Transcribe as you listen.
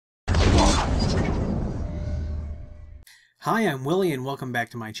Hi, I'm Willie and welcome back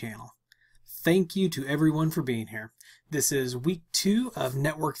to my channel. Thank you to everyone for being here. This is week 2 of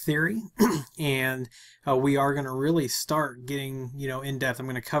network theory and we are going to really start getting, in depth. I'm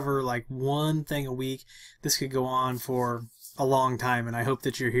going to cover like one thing a week. This could go on for a long time and I hope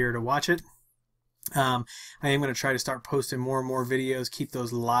that you're here to watch it. I am going to try to start posting more and more videos, keep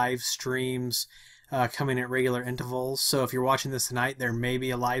those live streams coming at regular intervals. So if you're watching this tonight, there may be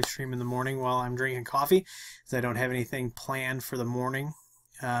a live stream in the morning while I'm drinking coffee, because I don't have anything planned for the morning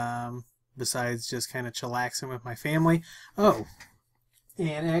besides just kind of chillaxing with my family. Oh,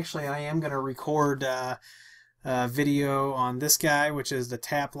 and actually I am going to record a video on this guy, which is the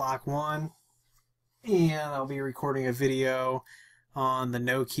Tap Lock 1, and I'll be recording a video on the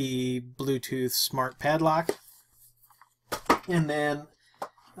no-key Bluetooth smart padlock, and then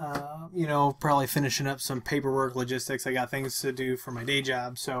probably finishing up some paperwork, logistics. I got things to do for my day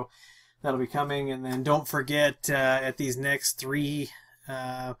job, so that'll be coming. And then don't forget, at these next 3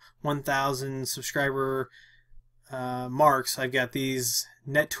 1,000 subscriber marks, I've got these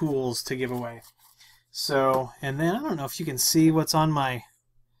net tools to give away. So, and then I don't know if you can see what's on my,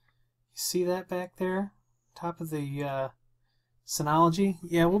 see that back there, top of the Synology?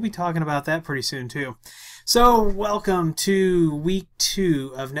 Yeah, we'll be talking about that pretty soon too. So welcome to week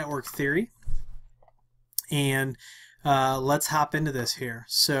 2 of network theory, and let's hop into this here.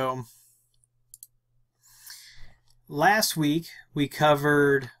 So last week we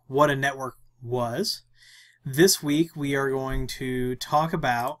covered what a network was. This week we are going to talk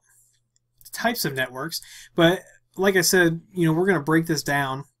about types of networks, but like I said, we're going to break this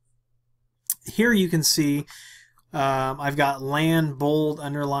down. Here you can see I've got LAN, bold,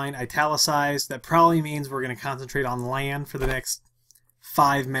 underline, italicized. That probably means we're going to concentrate on LAN for the next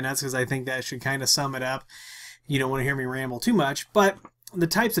 5 minutes, because I think that should kind of sum it up. You don't want to hear me ramble too much, but the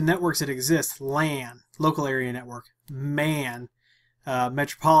types of networks that exist: LAN, local area network; MAN,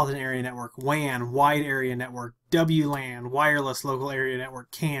 metropolitan area network; WAN, wide area network; WLAN, wireless local area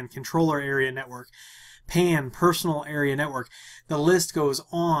network; CAN, controller area network; PAN, personal area network. The list goes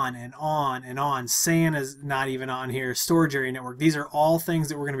on and on and on. SAN is not even on here. Storage area network. These are all things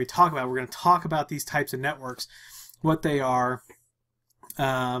that we're going to be talking about. We're going to talk about these types of networks, what they are,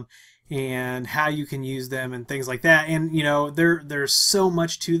 and how you can use them and things like that. And there's so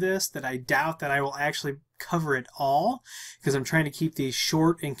much to this that I doubt that I will actually cover it all, because I'm trying to keep these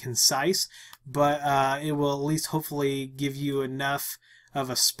short and concise, but it will at least hopefully give you enough of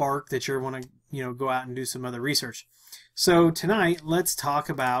a spark that you're want to go out and do some other research. So tonight, let's talk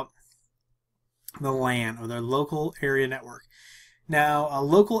about the LAN, or the local area network. Now, a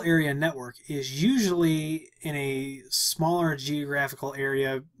local area network is usually in a smaller geographical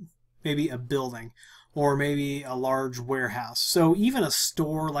area, maybe a building, or maybe a large warehouse. So even a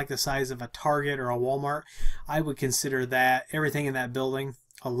store like the size of a Target or a Walmart, I would consider that everything in that building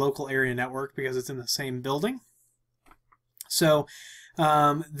a local area network, because it's in the same building. So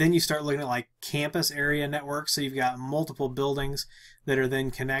then you start looking at like campus area networks. So you've got multiple buildings that are then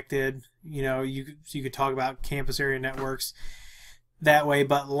connected. You could talk about campus area networks that way.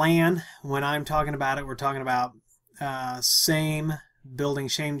 But LAN, when I'm talking about it, we're talking about same building,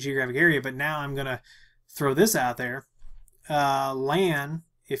 same geographic area. But now I'm going to throw this out there. LAN,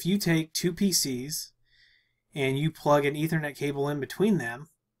 if you take 2 PCs and you plug an Ethernet cable in between them,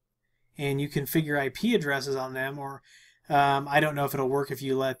 and you configure IP addresses on them, or I don't know if it'll work if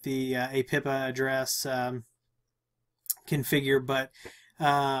you let the APIPA address configure, but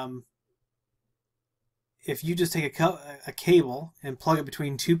if you just take a cable and plug it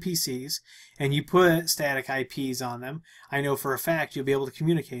between 2 PCs and you put static IPs on them, I know for a fact you'll be able to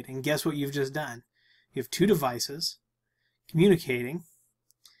communicate. And guess what you've just done? You have 2 devices communicating.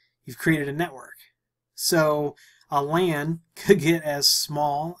 You've created a network. So a LAN could get as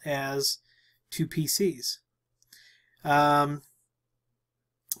small as 2 PCs. Or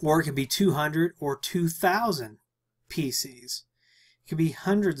it could be 200 or 2,000 PCs. It could be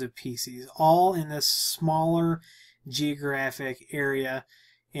hundreds of PCs, all in this smaller geographic area.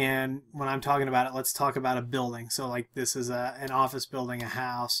 And when I'm talking about it, let's talk about a building. So like this is an office building, a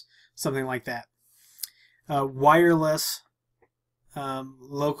house, something like that. Wireless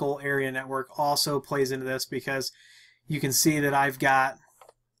local area network also plays into this, because you can see that I've got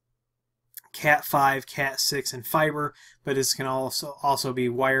Cat 5, Cat 6, and fiber, but this can also be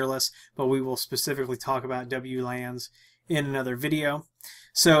wireless, but we will specifically talk about WLANs in another video.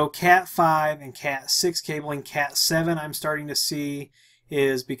 So Cat 5 and Cat 6 cabling. Cat 7 I'm starting to see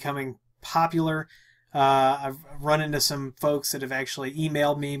is becoming popular. I've run into some folks that have actually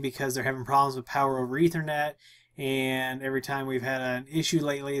emailed me because they're having problems with power over Ethernet, and every time we've had an issue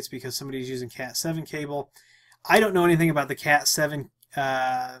lately, it's because somebody's using Cat 7 cable. I don't know anything about the Cat 7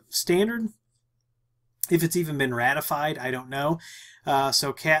 standard. If it's even been ratified, I don't know.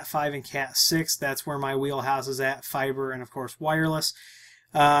 So Cat 5 and Cat 6, that's where my wheelhouse is at, fiber and of course wireless.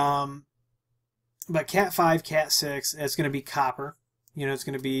 But Cat 5, Cat 6, it's going to be copper. You know, it's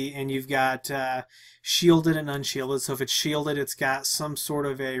going to be, and you've got shielded and unshielded. So if it's shielded, it's got some sort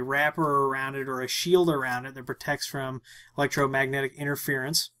of a wrapper around it or a shield around it that protects from electromagnetic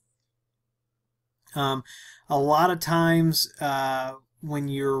interference. A lot of times when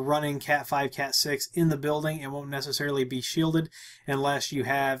you're running Cat 5, Cat 6 in the building, it won't necessarily be shielded unless you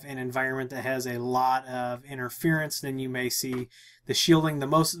have an environment that has a lot of interference. Then you may see the shielding.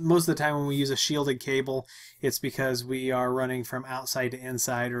 Most of the time when we use a shielded cable, it's because we are running from outside to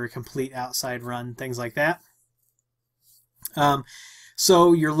inside or a complete outside run, things like that.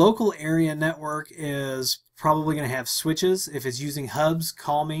 So your local area network is probably going to have switches. If it's using hubs,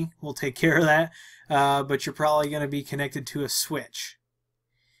 call me. We'll take care of that. But you're probably going to be connected to a switch.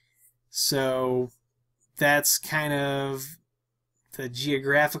 So that's kind of the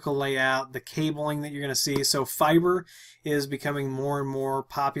geographical layout, the cabling that you're going to see. So fiber is becoming more and more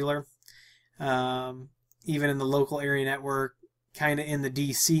popular, even in the local area network, kind of in the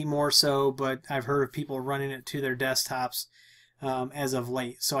DC more so, but I've heard of people running it to their desktops as of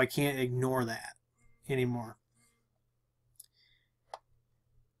late, so I can't ignore that anymore.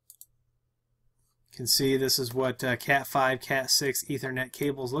 You can see this is what Cat 5, Cat 6 Ethernet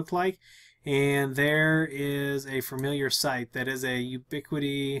cables look like. And there is a familiar site that is a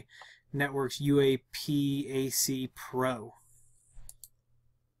Ubiquiti Networks UAP AC Pro.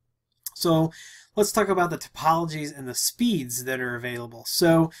 So let's talk about the topologies and the speeds that are available.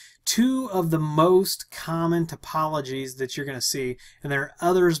 So two of the most common topologies that you're going to see, and there are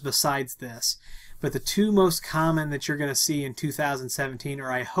others besides this, but the two most common that you're going to see in 2017,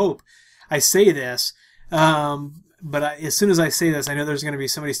 or I hope I say this, but as soon as I say this, I know there's going to be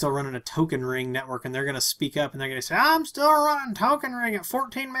somebody still running a token ring network, and they're going to speak up, and they're going to say, I'm still running token ring at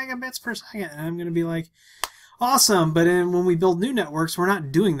 14 megabits per second. And I'm going to be like, awesome, but when we build new networks, we're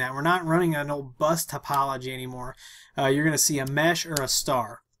not doing that. We're not running an old bus topology anymore. You're going to see a mesh or a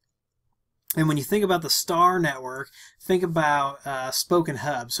star. And when you think about the star network, think about spoken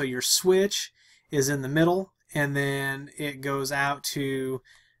hub. So your switch is in the middle, and then it goes out to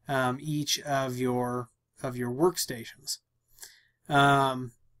each of your workstations.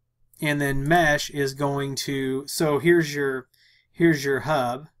 And then mesh is going to, so here's your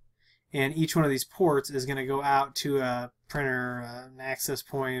hub, and each one of these ports is going to go out to a printer, an access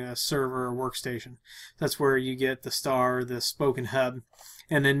point, a server, a workstation. That's where you get the star, the spoken hub.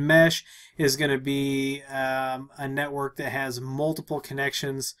 And then mesh is going to be a network that has multiple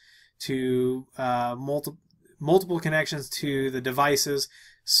connections to multiple connections to the devices,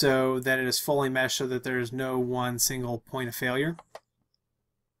 so that it is fully meshed, so that there is no one single point of failure.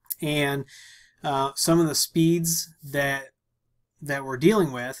 And some of the speeds that we're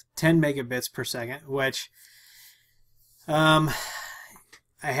dealing with, 10 megabits per second, which I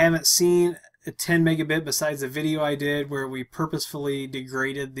haven't seen a 10 megabit besides the video I did where we purposefully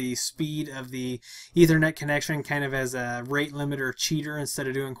degraded the speed of the Ethernet connection kind of as a rate limiter cheater instead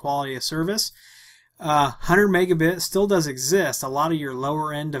of doing quality of service. 100 megabit still does exist. A lot of your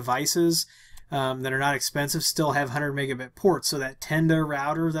lower end devices that are not expensive still have 100 megabit ports. So that Tenda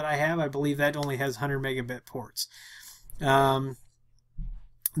router that I have, I believe that only has 100 megabit ports. Then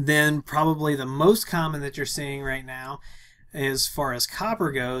probably the most common that you're seeing right now, as far as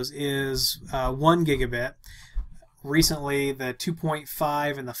copper goes, is 1 gigabit. Recently, the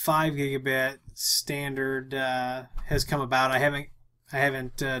 2.5 and the 5 gigabit standard has come about. I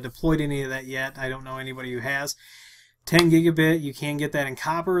haven't deployed any of that yet. I don't know anybody who has. 10 gigabit, you can get that in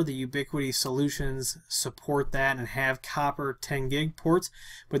copper. The Ubiquiti solutions support that and have copper 10 gig ports.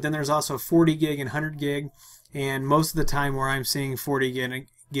 But then there's also 40 gig and 100 gig. And most of the time where I'm seeing 40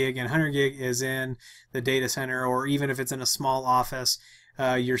 gig and 100 gig is in the data center, or even if it's in a small office,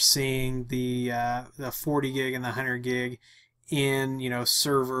 you're seeing the 40 gig and the 100 gig in, you know,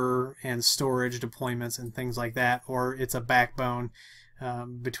 server and storage deployments and things like that, or it's a backbone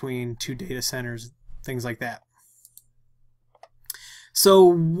between two data centers, things like that. So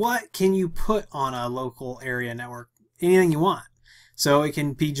what can you put on a local area network? Anything you want. So it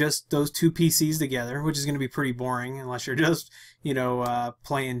can be just those two PCs together, which is going to be pretty boring unless you're just, you know,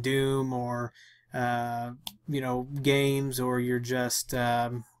 playing Doom or, you know, games, or you're just,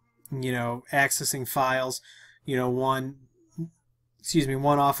 you know, accessing files, you know, one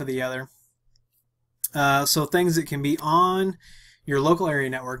off of the other. So things that can be on your local area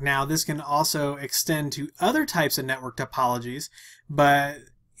network. Now, this can also extend to other types of network topologies, but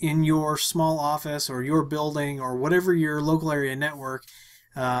in your small office or your building or whatever your local area network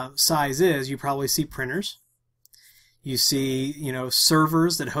size is, you probably see printers. You see,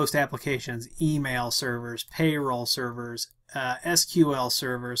 servers that host applications, email servers, payroll servers, SQL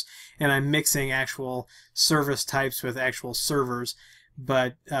servers, and I'm mixing actual service types with actual servers,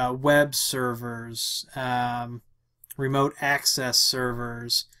 but web servers, remote access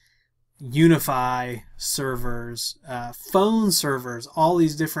servers, Unify servers, phone servers, all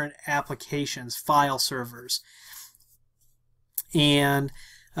these different applications, file servers. And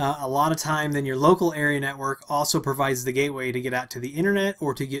a lot of time then your local area network also provides the gateway to get out to the internet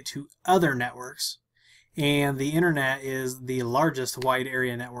or to get to other networks. And the internet is the largest wide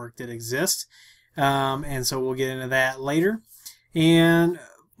area network that exists. And so we'll get into that later. And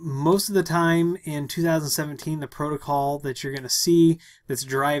most of the time in 2017, the protocol that you're going to see that's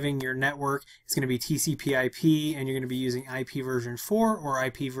driving your network is going to be TCP/IP, and you're going to be using IP version 4 or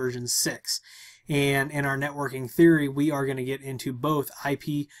IP version 6. And in our networking theory, we are going to get into both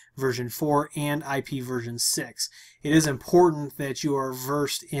IP version 4 and IP version 6. It is important that you are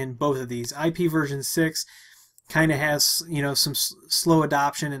versed in both of these. IP version 6 kind of has, some slow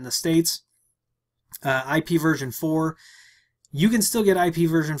adoption in the States. IP version 4, you can still get IP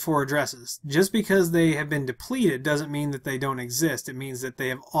version 4 addresses. Just because they have been depleted doesn't mean that they don't exist. It means that they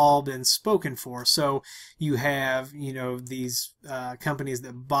have all been spoken for. So you have, these companies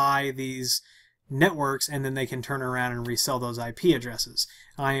that buy these networks, and then they can turn around and resell those IP addresses.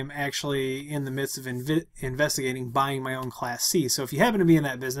 I am actually in the midst of investigating buying my own Class C. So if you happen to be in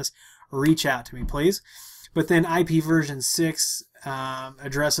that business, reach out to me, please. But then IP version 6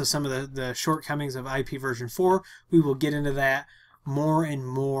 addresses some of the shortcomings of IP version 4. We will get into that more and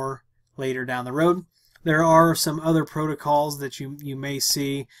more later down the road. There are some other protocols that you may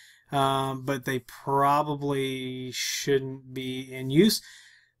see, but they probably shouldn't be in use.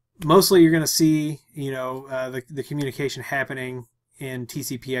 Mostly you're going to see, the communication happening in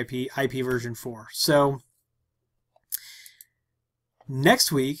TCP/IP, IP version 4. So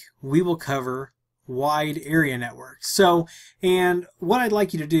next week we will cover wide area networks. So, and what I'd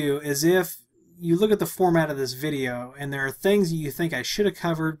like you to do is, if you look at the format of this video and there are things that you think I should have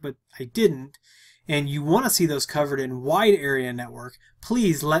covered but I didn't, and you want to see those covered in wide area network,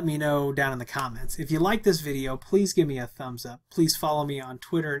 please let me know down in the comments. If you like this video, please give me a thumbs up. Please follow me on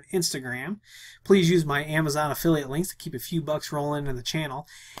Twitter and Instagram. Please use my Amazon affiliate links to keep a few bucks rolling into the channel.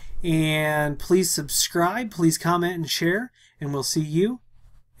 And please subscribe, please comment and share, and we'll see you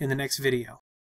in the next video.